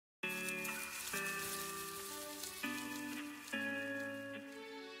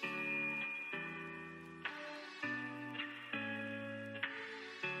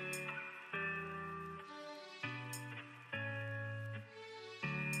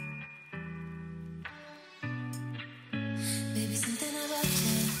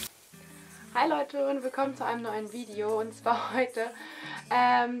Hi Leute und willkommen zu einem neuen Video, und zwar heute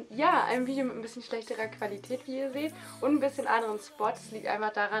ein Video mit ein bisschen schlechterer Qualität, wie ihr seht, und ein bisschen anderen Spots. Das liegt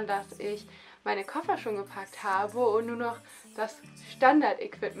einfach daran, dass ich meine Koffer schon gepackt habe und nur noch das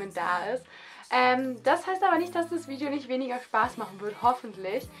Standard-Equipment da ist. Das heißt aber nicht, dass das Video nicht weniger Spaß machen wird,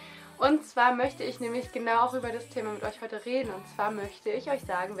 hoffentlich. Und zwar möchte ich nämlich genau auch über das Thema mit euch heute reden. Und zwar möchte ich euch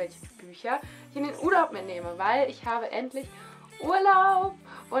sagen, welche Bücher ich in den Urlaub mitnehme, weil ich habe endlich Urlaub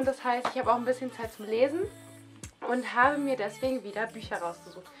und das heißt, ich habe auch ein bisschen Zeit zum Lesen und habe mir deswegen wieder Bücher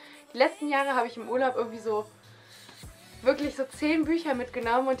rausgesucht. Die letzten Jahre habe ich im Urlaub irgendwie so wirklich so 10 Bücher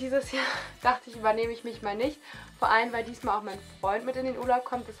mitgenommen und dieses Jahr dachte ich, übernehme ich mich mal nicht. Vor allem, weil diesmal auch mein Freund mit in den Urlaub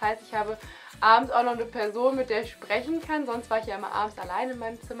kommt. Das heißt, ich habe abends auch noch eine Person, mit der ich sprechen kann. Sonst war ich ja immer abends allein in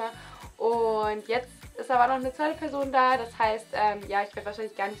meinem Zimmer. Und jetzt ist aber noch eine zweite Person da. Das heißt, ich werde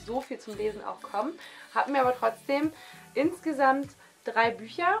wahrscheinlich gar nicht so viel zum Lesen auch kommen. Habe mir aber trotzdem insgesamt 3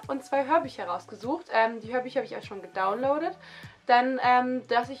 Bücher und 2 Hörbücher rausgesucht. Die Hörbücher habe ich auch schon gedownloadet. Dann,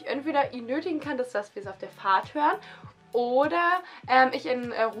 dass ich entweder ihn nötigen kann, dass wir es auf der Fahrt hören, oder ich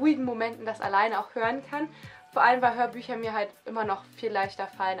in ruhigen Momenten das alleine auch hören kann. Vor allem, weil Hörbücher mir halt immer noch viel leichter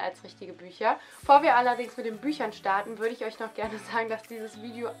fallen als richtige Bücher. Bevor wir allerdings mit den Büchern starten, würde ich euch noch gerne sagen, dass dieses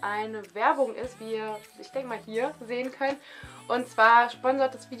Video eine Werbung ist, wie ihr, ich denke mal, hier sehen könnt. Und zwar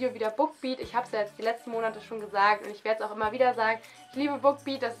sponsert das Video wieder Bookbeat. Ich habe es ja jetzt die letzten Monate schon gesagt und ich werde es auch immer wieder sagen. Ich liebe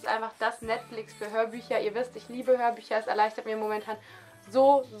Bookbeat, das ist einfach das Netflix für Hörbücher. Ihr wisst, ich liebe Hörbücher, es erleichtert mir momentan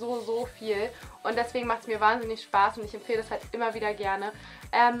so viel und deswegen macht es mir wahnsinnig Spaß und ich empfehle es halt immer wieder gerne.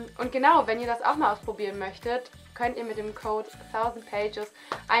 Und genau, wenn ihr das auch mal ausprobieren möchtet, könnt ihr mit dem Code 1000 Pages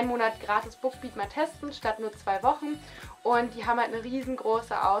einen Monat gratis Bookbeat mal testen, statt nur 2 Wochen. Und die haben halt eine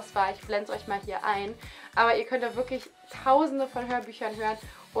riesengroße Auswahl. Ich blende es euch mal hier ein. Aber ihr könnt da wirklich tausende von Hörbüchern hören.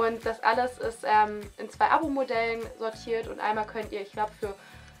 Und das alles ist in 2 Abo-Modellen sortiert. Und einmal könnt ihr, ich glaube, für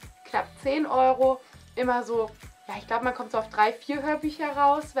knapp 10 € immer so, ja, ich glaube, man kommt so auf 3, 4 Hörbücher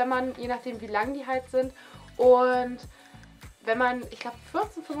raus, wenn man, je nachdem wie lang die halt sind. Und wenn man, ich glaube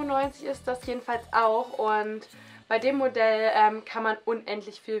 14,95 ist das jedenfalls auch, und bei dem Modell kann man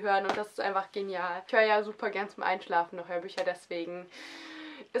unendlich viel hören und das ist einfach genial. Ich höre ja super gern zum Einschlafen noch Hörbücher, deswegen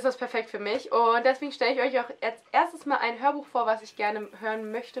ist das perfekt für mich. Und deswegen stelle ich euch auch als erstes mal ein Hörbuch vor, was ich gerne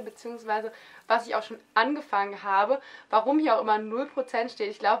hören möchte, beziehungsweise was ich auch schon angefangen habe. Warum hier auch immer 0%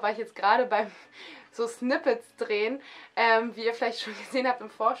 steht, ich glaube, weil ich jetzt gerade beim so Snippets drehen, wie ihr vielleicht schon gesehen habt im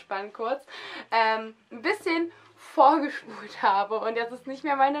Vorspann kurz, ein bisschen vorgespult habe und jetzt ist nicht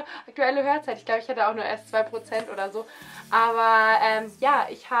mehr meine aktuelle Hörzeit. Ich glaube, ich hatte auch nur erst 2% oder so. Aber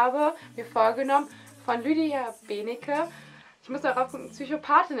ich habe mir vorgenommen, von Lydia Benecke, ich muss darauf gucken,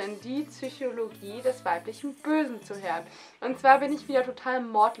 Psychopathinnen, die Psychologie des weiblichen Bösen zu hören. Und zwar bin ich wieder total im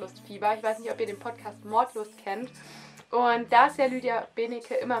Mordlustfieber. Ich weiß nicht, ob ihr den Podcast Mordlust kennt. Und da ist ja Lydia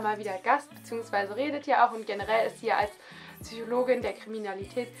Benecke immer mal wieder Gast, beziehungsweise redet ja auch, und generell ist sie ja als Psychologin der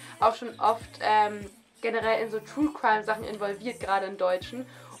Kriminalität auch schon oft generell in so True Crime Sachen involviert, gerade in Deutschen.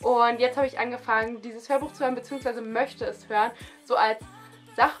 Und jetzt habe ich angefangen, dieses Hörbuch zu hören, beziehungsweise möchte es hören, so als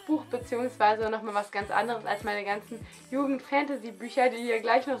Sachbuch, beziehungsweise nochmal was ganz anderes als meine ganzen Jugend-Fantasy-Bücher, die ihr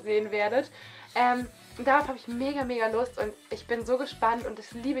gleich noch sehen werdet. Und darauf habe ich mega Lust und ich bin so gespannt und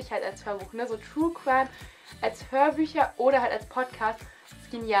das liebe ich halt als Hörbuch, ne? So True Crime als Hörbücher oder halt als Podcast ist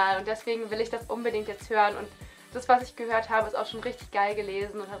genial und deswegen will ich das unbedingt jetzt hören und das, was ich gehört habe, ist auch schon richtig geil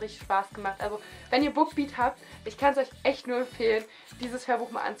gelesen und hat richtig Spaß gemacht. Also, wenn ihr Bookbeat habt, ich kann es euch echt nur empfehlen, dieses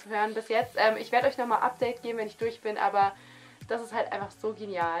Hörbuch mal anzuhören. Bis jetzt, ich werde euch nochmal Update geben, wenn ich durch bin, aber das ist halt einfach so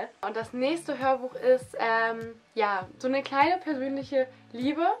genial. Und das nächste Hörbuch ist, so eine kleine persönliche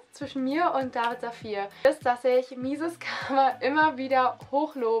Liebe zwischen mir und David Safir. Ist, dass ich Mises Karma immer wieder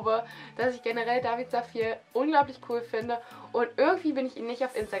hochlobe, dass ich generell David Safir unglaublich cool finde und irgendwie bin ich ihm nicht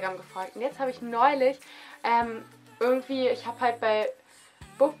auf Instagram gefolgt. Und jetzt habe ich neulich ich habe halt bei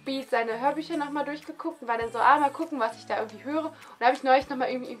Bookbeat seine Hörbücher nochmal durchgeguckt und war dann so, mal gucken, was ich da irgendwie höre. Und da habe ich neulich nochmal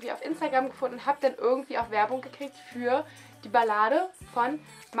irgendwie auf Instagram gefunden und habe dann irgendwie auch Werbung gekriegt für die Ballade von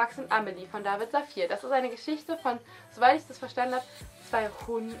Max und Amelie von David Safir. Das ist eine Geschichte von, soweit ich das verstanden habe, 2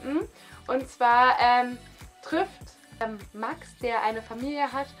 Hunden. Und zwar trifft Max, der eine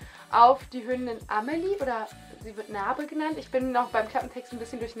Familie hat, auf die Hündin Amelie, oder sie wird Nabe genannt. Ich bin noch beim Klappentext ein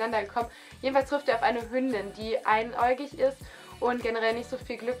bisschen durcheinander gekommen. Jedenfalls trifft er auf eine Hündin, die einäugig ist und generell nicht so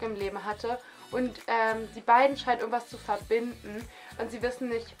viel Glück im Leben hatte. Und die beiden scheinen irgendwas zu verbinden und sie wissen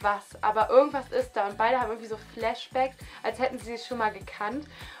nicht was, aber irgendwas ist da und beide haben irgendwie so Flashbacks, als hätten sie es schon mal gekannt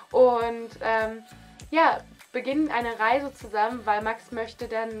und beginnen eine Reise zusammen, weil Max möchte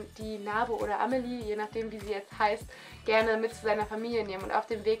dann die Nabe oder Amelie, je nachdem wie sie jetzt heißt, gerne mit zu seiner Familie nehmen und auf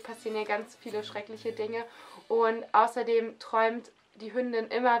dem Weg passieren ja ganz viele schreckliche Dinge und außerdem träumt die Hündin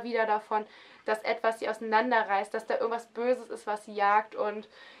immer wieder davon, dass etwas sie auseinanderreißt, dass da irgendwas Böses ist, was sie jagt und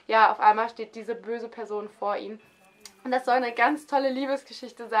ja, auf einmal steht diese böse Person vor ihnen. Und das soll eine ganz tolle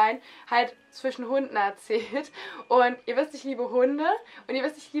Liebesgeschichte sein, halt zwischen Hunden erzählt. Und ihr wisst, ich liebe Hunde und ihr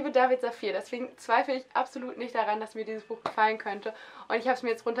wisst, ich liebe David Safir. Deswegen zweifle ich absolut nicht daran, dass mir dieses Buch gefallen könnte. Und ich habe es mir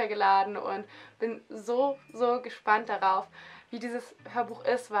jetzt runtergeladen und bin so gespannt darauf, wie dieses Hörbuch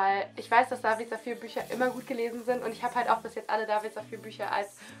ist, weil ich weiß, dass David Safir Bücher immer gut gelesen sind und ich habe halt auch bis jetzt alle David Safir Bücher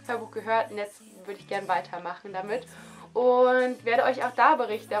als Hörbuch gehört und jetzt würde ich gerne weitermachen damit. Und werde euch auch da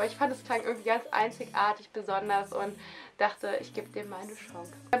berichten, aber ich fand es klang irgendwie ganz einzigartig, besonders und dachte, ich gebe dem mal eine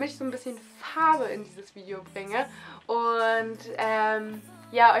Chance. Damit ich so ein bisschen Farbe in dieses Video bringe und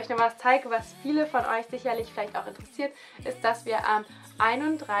ja, euch noch was zeige, was viele von euch sicherlich vielleicht auch interessiert, ist, dass wir am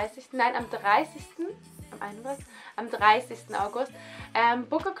 30. August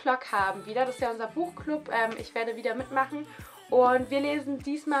Book O'Clock haben wieder. Das ist ja unser Buchclub. Ich werde wieder mitmachen und wir lesen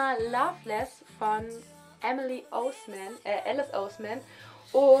diesmal Loveless von Alice Oseman.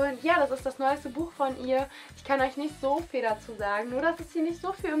 Und ja, das ist das neueste Buch von ihr. Ich kann euch nicht so viel dazu sagen, nur dass es hier nicht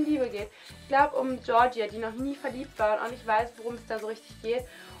so viel um Liebe geht. Ich glaube um Georgia, die noch nie verliebt war und auch nicht weiß, worum es da so richtig geht.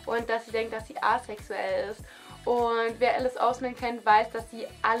 Und dass sie denkt, dass sie asexuell ist. Und wer Alice Oseman kennt, weiß, dass sie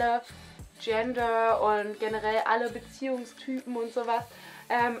alle Gender und generell alle Beziehungstypen und sowas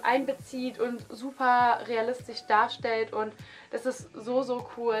einbezieht und super realistisch darstellt und das ist so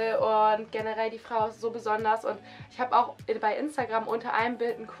cool und generell die Frau ist so besonders und ich habe auch bei Instagram unter einem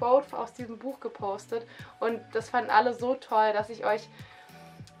Bild ein Quote aus diesem Buch gepostet und das fanden alle so toll, dass ich euch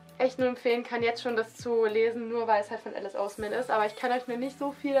echt nur empfehlen kann, jetzt schon das zu lesen, nur weil es halt von Alice Oseman ist, aber ich kann euch nur nicht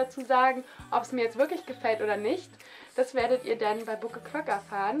so viel dazu sagen, ob es mir jetzt wirklich gefällt oder nicht. Das werdet ihr dann bei Book O'Clock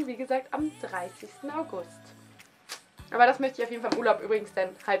erfahren, wie gesagt am 30. August. Aber das möchte ich auf jeden Fall im Urlaub übrigens dann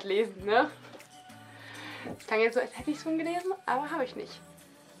halt lesen, ne? Das klang jetzt so, als hätte ich es schon gelesen, aber habe ich nicht.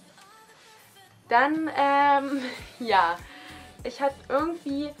 Dann, ja, ich hatte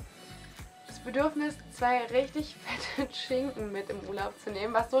irgendwie das Bedürfnis, 2 richtig fette Schinken mit im Urlaub zu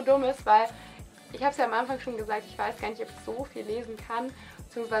nehmen, was so dumm ist, weil ich habe es ja am Anfang schon gesagt, ich weiß gar nicht, ob ich so viel lesen kann,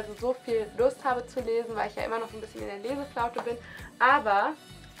 beziehungsweise so viel Lust habe zu lesen, weil ich ja immer noch ein bisschen in der Leseflaute bin. Aber,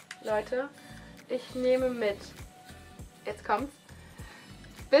 Leute, ich nehme mit, jetzt kommt's,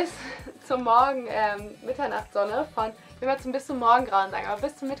 bis zum Morgen Mitternachtssonne von, ich will mal bis zum Morgengrauen sagen, aber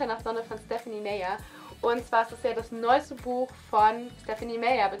bis zur Mitternachtssonne von Stephanie Meyer. Und zwar ist es ja das neueste Buch von Stephanie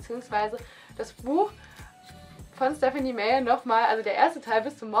Meyer, beziehungsweise das Buch von Stephanie Meyer nochmal, also der erste Teil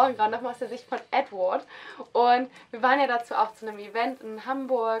bis zum Morgengrauen, nochmal aus der Sicht von Edward. Und wir waren ja dazu auch zu einem Event in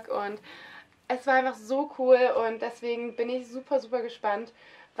Hamburg und es war einfach so cool und deswegen bin ich super gespannt,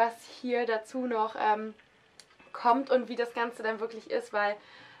 was hier dazu noch kommt und wie das Ganze dann wirklich ist, weil,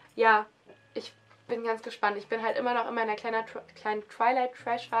 ja, ich bin ganz gespannt. Ich bin halt immer noch in meiner kleinen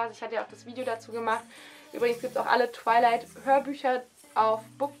Twilight-Trash-Phase. Ich hatte ja auch das Video dazu gemacht. Übrigens gibt es auch alle Twilight-Hörbücher auf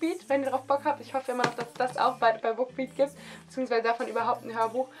Bookbeat, wenn ihr darauf Bock habt. Ich hoffe immer noch, dass es das auch bei Bookbeat gibt, beziehungsweise davon überhaupt ein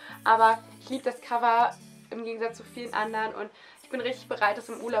Hörbuch. Aber ich liebe das Cover im Gegensatz zu vielen anderen und ich bin richtig bereit, es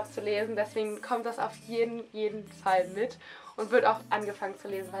im Urlaub zu lesen. Deswegen kommt das auf jeden Fall mit und wird auch angefangen zu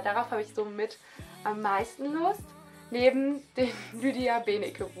lesen, weil darauf habe ich so mit am meisten Lust, neben dem Lydia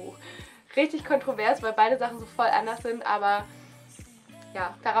Benecke Buch. Richtig kontrovers, weil beide Sachen so voll anders sind, aber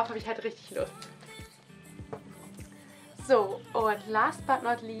ja, darauf habe ich halt richtig Lust. So, und last but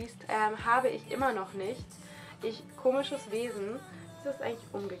not least habe ich immer noch nicht, komisches Wesen, wieso ist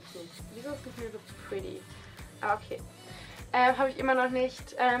eigentlich umgeknickt? Wieso ist es nicht mehr so pretty? Aber okay. Habe ich immer noch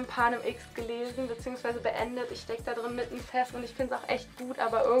nicht Panem X gelesen, beziehungsweise beendet. Ich stecke da drin mitten fest und ich finde es auch echt gut,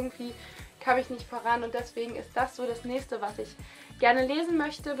 aber irgendwie kam ich nicht voran und deswegen ist das so das nächste, was ich gerne lesen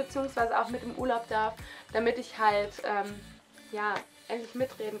möchte, beziehungsweise auch mit im Urlaub darf, damit ich halt, ja, endlich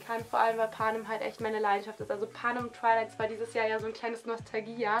mitreden kann, vor allem weil Panem halt echt meine Leidenschaft ist. Also Panem Twilight war dieses Jahr ja so ein kleines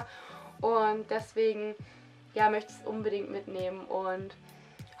Nostalgiejahr und deswegen, ja, möchte ich es unbedingt mitnehmen und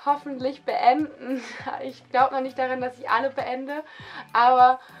hoffentlich beenden. Ich glaube noch nicht daran, dass ich alle beende,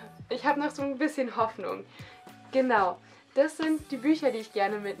 aber ich habe noch so ein bisschen Hoffnung. Genau, das sind die Bücher, die ich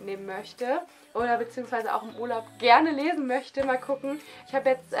gerne mitnehmen möchte oder beziehungsweise auch im Urlaub gerne lesen möchte. Mal gucken. Ich habe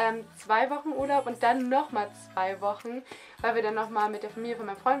jetzt 2 Wochen Urlaub und dann nochmal 2 Wochen, weil wir dann nochmal mit der Familie von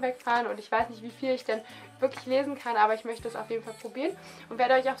meinem Freund wegfahren und ich weiß nicht, wie viel ich denn wirklich lesen kann, aber ich möchte es auf jeden Fall probieren und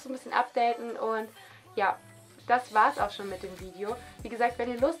werde euch auch so ein bisschen updaten und ja, das war's auch schon mit dem Video. Wie gesagt,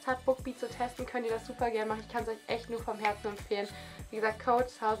 wenn ihr Lust habt, Bookbeat zu testen, könnt ihr das super gerne machen. Ich kann es euch echt nur vom Herzen empfehlen. Wie gesagt, Code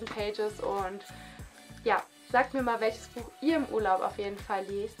 1000 Pages und ja, sagt mir mal, welches Buch ihr im Urlaub auf jeden Fall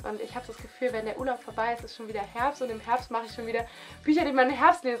liest. Und ich habe das Gefühl, wenn der Urlaub vorbei ist, ist schon wieder Herbst. Und im Herbst mache ich schon wieder Bücher, die man im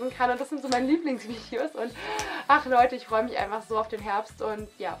Herbst lesen kann. Und das sind so meine Lieblingsvideos. Und ach Leute, ich freue mich einfach so auf den Herbst. Und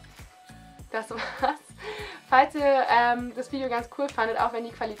ja, das war's. Falls ihr das Video ganz cool fandet, auch wenn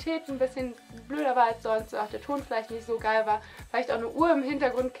die Qualität ein bisschen blöder war als sonst, auch der Ton vielleicht nicht so geil war, vielleicht auch eine Uhr im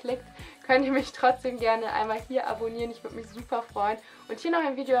Hintergrund klickt, könnt ihr mich trotzdem gerne einmal hier abonnieren. Ich würde mich super freuen. Und hier noch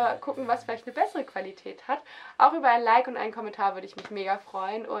ein Video gucken, was vielleicht eine bessere Qualität hat. Auch über ein Like und einen Kommentar würde ich mich mega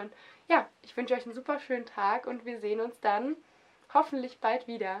freuen. Und ja, ich wünsche euch einen super schönen Tag und wir sehen uns dann hoffentlich bald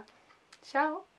wieder. Ciao!